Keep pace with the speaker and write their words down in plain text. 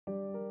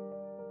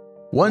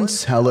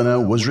Once Helena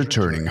was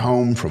returning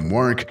home from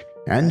work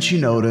and she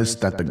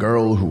noticed that the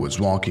girl who was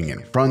walking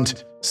in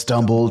front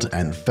stumbled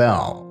and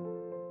fell.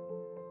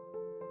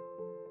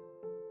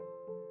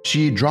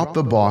 She dropped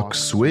the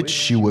box which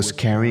she was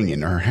carrying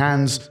in her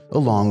hands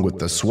along with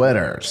the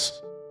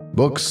sweaters.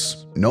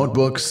 Books,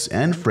 notebooks,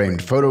 and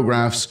framed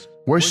photographs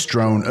were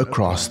strewn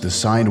across the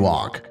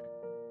sidewalk.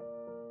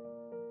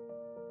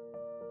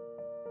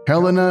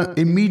 Helena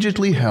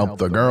immediately helped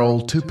the girl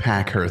to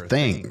pack her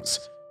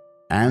things,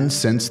 and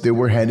since they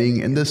were heading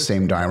in the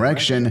same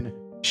direction,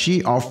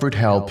 she offered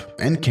help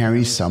and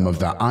carry some of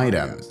the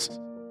items.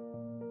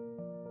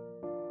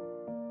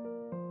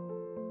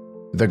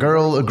 The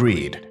girl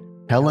agreed.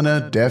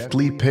 Helena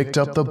deftly picked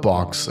up the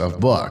box of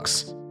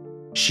books.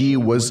 She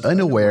was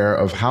unaware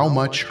of how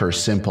much her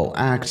simple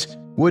act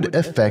would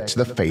affect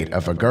the fate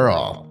of a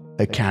girl,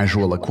 a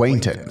casual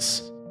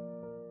acquaintance.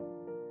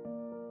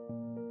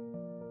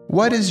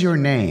 "What is your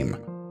name?"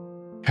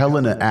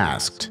 Helena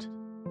asked.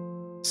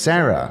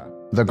 "Sarah,"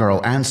 the girl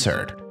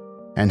answered,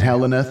 and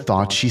Helena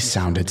thought she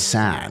sounded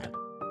sad.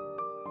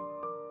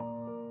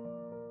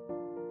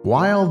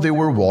 While they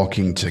were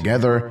walking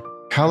together,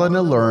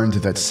 Helena learned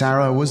that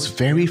Sarah was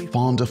very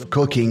fond of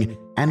cooking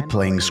and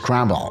playing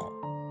Scrabble.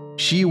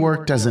 She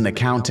worked as an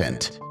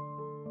accountant.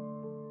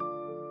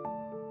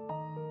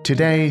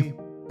 "Today,"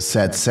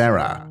 said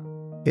Sarah,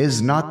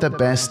 "is not the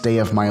best day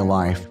of my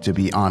life, to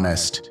be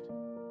honest.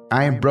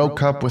 I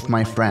broke up with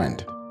my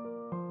friend."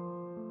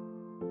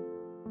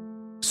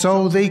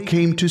 So they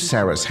came to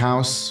Sarah's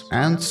house,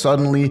 and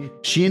suddenly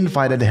she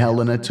invited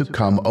Helena to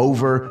come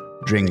over,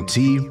 drink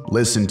tea,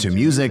 listen to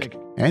music,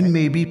 and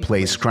maybe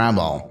play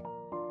Scrabble.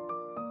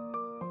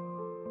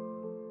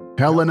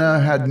 Helena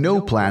had no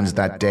plans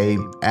that day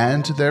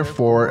and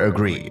therefore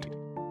agreed.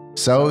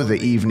 So the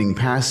evening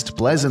passed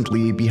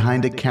pleasantly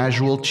behind a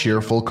casual,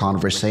 cheerful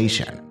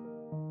conversation.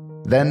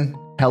 Then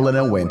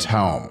Helena went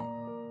home.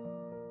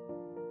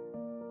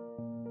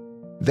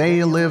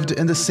 They lived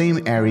in the same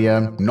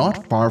area,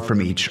 not far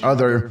from each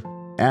other,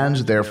 and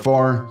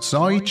therefore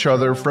saw each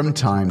other from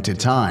time to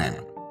time.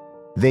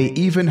 They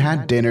even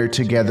had dinner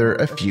together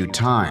a few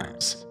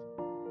times.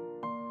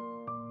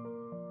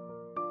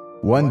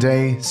 One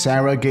day,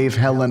 Sarah gave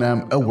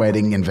Helena a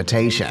wedding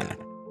invitation.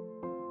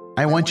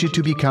 "I want you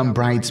to become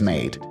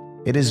bridesmaid.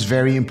 It is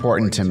very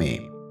important to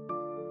me."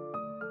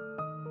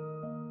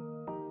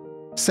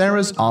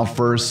 Sarah's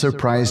offer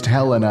surprised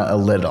Helena a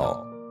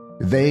little.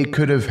 They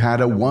could have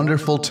had a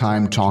wonderful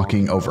time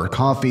talking over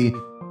coffee,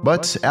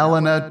 but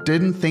Helena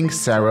didn't think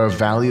Sarah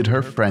valued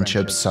her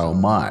friendship so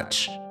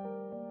much.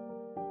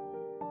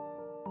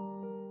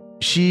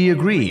 She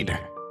agreed.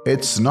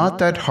 It's not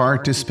that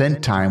hard to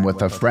spend time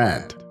with a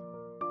friend.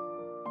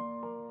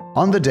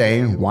 On the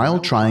day, while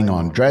trying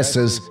on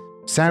dresses,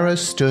 Sarah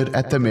stood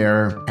at the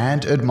mirror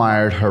and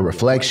admired her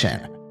reflection.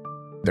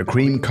 The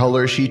cream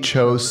color she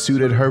chose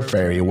suited her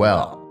very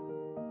well.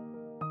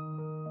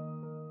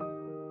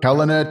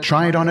 Helena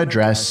tried on a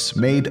dress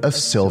made of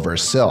silver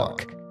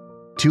silk.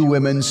 Two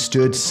women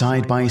stood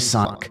side by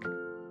side.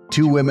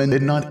 Two women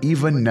did not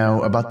even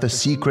know about the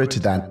secret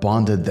that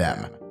bonded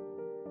them.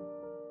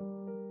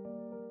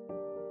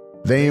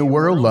 They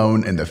were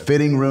alone in the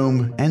fitting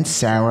room, and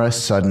Sarah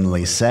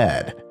suddenly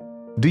said,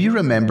 "Do you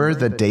remember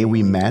the day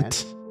we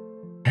met?"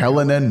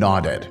 Helena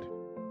nodded.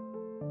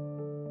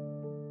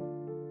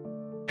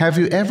 "Have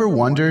you ever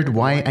wondered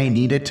why I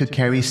needed to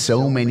carry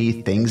so many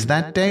things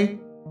that day?"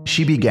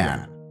 she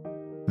began.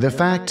 "The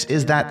fact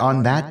is that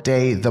on that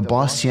day the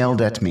boss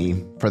yelled at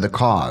me for the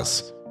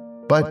cause,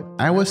 but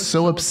I was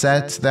so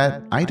upset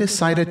that I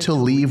decided to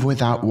leave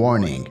without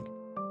warning.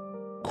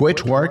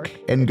 Quit work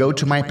and go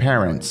to my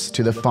parents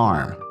to the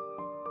farm.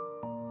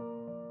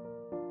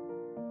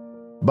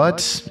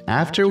 But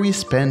after we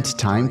spent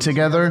time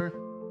together,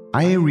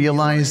 I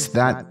realized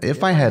that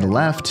if I had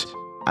left,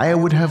 I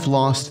would have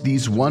lost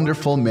these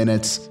wonderful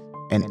minutes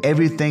and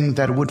everything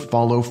that would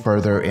follow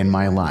further in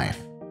my life.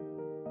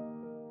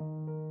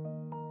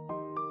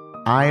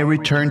 I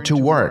returned to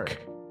work,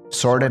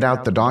 sorted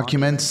out the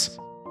documents,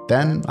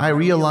 then I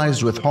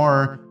realized with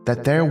horror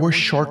that there were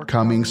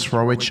shortcomings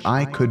for which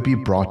I could be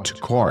brought to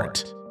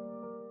court.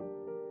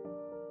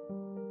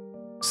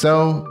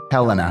 So,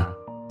 Helena,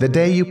 the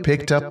day you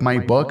picked up my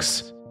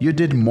books, you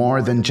did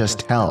more than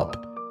just help.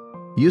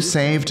 You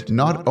saved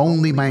not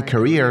only my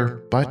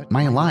career, but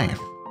my life."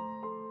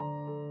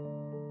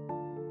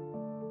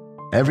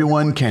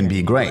 Everyone can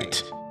be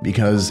great,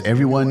 because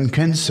everyone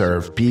can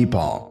serve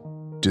people.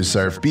 To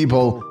serve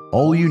people,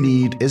 all you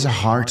need is a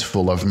heart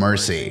full of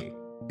mercy.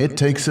 It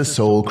takes a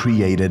soul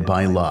created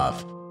by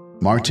love.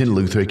 Martin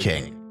Luther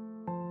King.